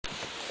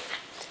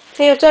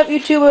Hey, what's up,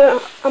 YouTube?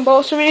 I'm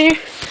Bolster here,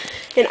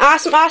 and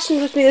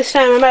Austin's with me this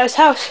time. I'm at his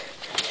house,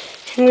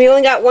 and we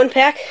only got one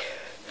pack,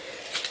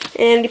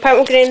 and you probably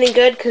won't get anything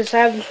good because I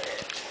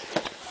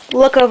have the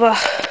look of a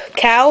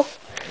cow,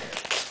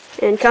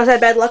 and cows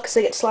have bad luck because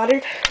they get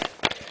slaughtered.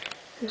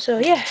 And so,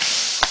 yeah.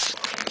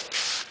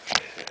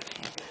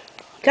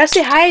 You gotta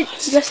say hi. You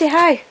gotta say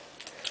hi.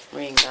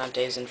 Reading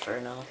Dante's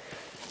Inferno.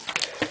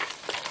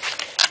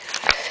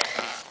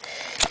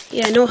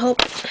 Yeah, no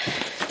help.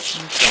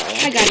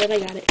 I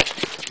got it.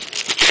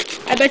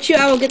 I bet you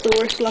I will get the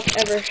worst luck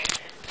ever.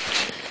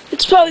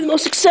 It's probably the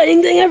most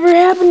exciting thing ever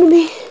happened to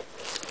me.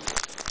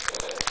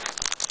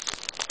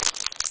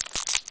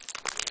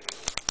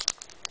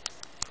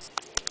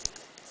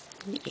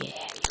 Yeah,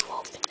 you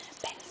open that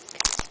bag.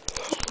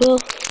 Well,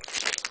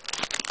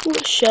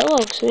 ooh,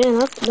 shells, man,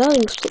 that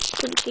thing's pretty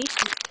tasty.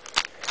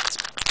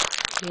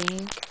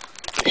 Pink.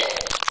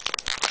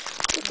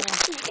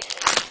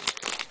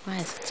 Why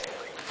is it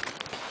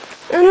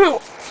so I don't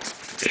know.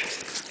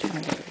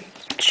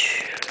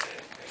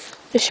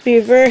 This should be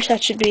reversed.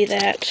 That should be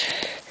that.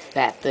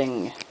 that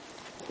thing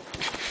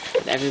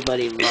that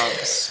everybody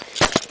loves?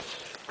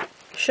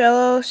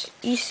 Shellos,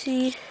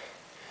 EC,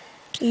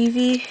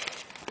 Eevee.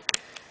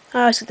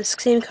 Oh, it's the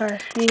same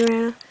card.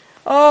 Nirana.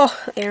 Oh,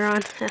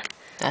 Aeron.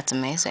 That's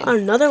amazing.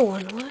 Another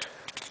one. What?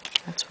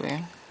 That's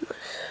weird.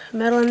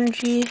 Metal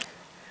Energy.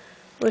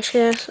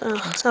 Wishcast. Oh,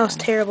 That's that was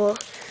good. terrible.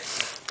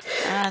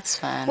 That's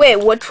fine.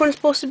 Wait, which one's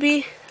supposed to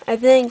be? I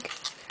think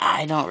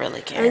I don't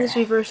really care. I think it's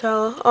reverse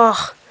hollow.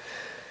 Oh,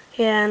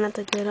 yeah, not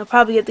that good. I'll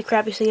probably get the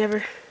crappiest thing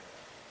ever.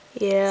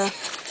 Yeah,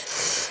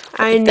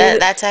 I knew.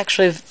 That's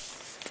actually.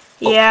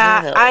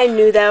 Yeah, okay, I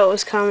knew that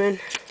was coming.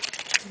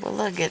 well,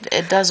 look,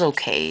 it does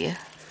okay.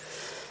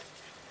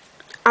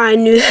 I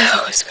knew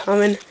that was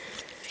coming.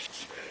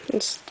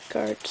 This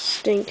card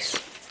stinks.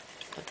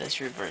 But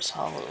this reverse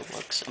hollow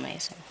looks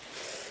amazing.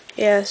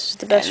 Yeah, this is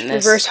the best And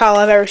this- reverse hollow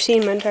I've ever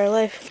seen in my entire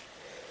life.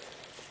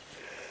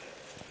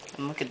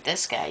 And look at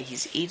this guy.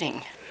 He's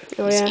eating.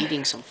 Oh, He's yeah.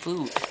 eating some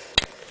food.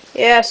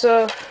 Yeah,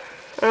 so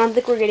I don't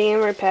think we're getting any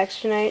more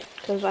packs tonight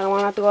because I don't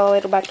want to have to go all the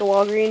way back to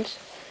Walgreens,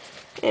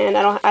 and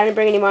I didn't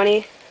bring any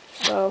money,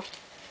 so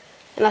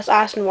unless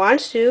Austin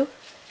wants to.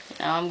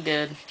 No, I'm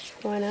good.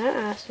 Why not,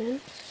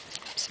 Austin?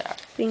 Sorry.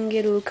 We can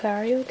get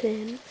Lucario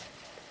then.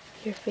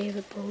 Your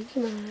favorite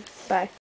Pokemon. Bye.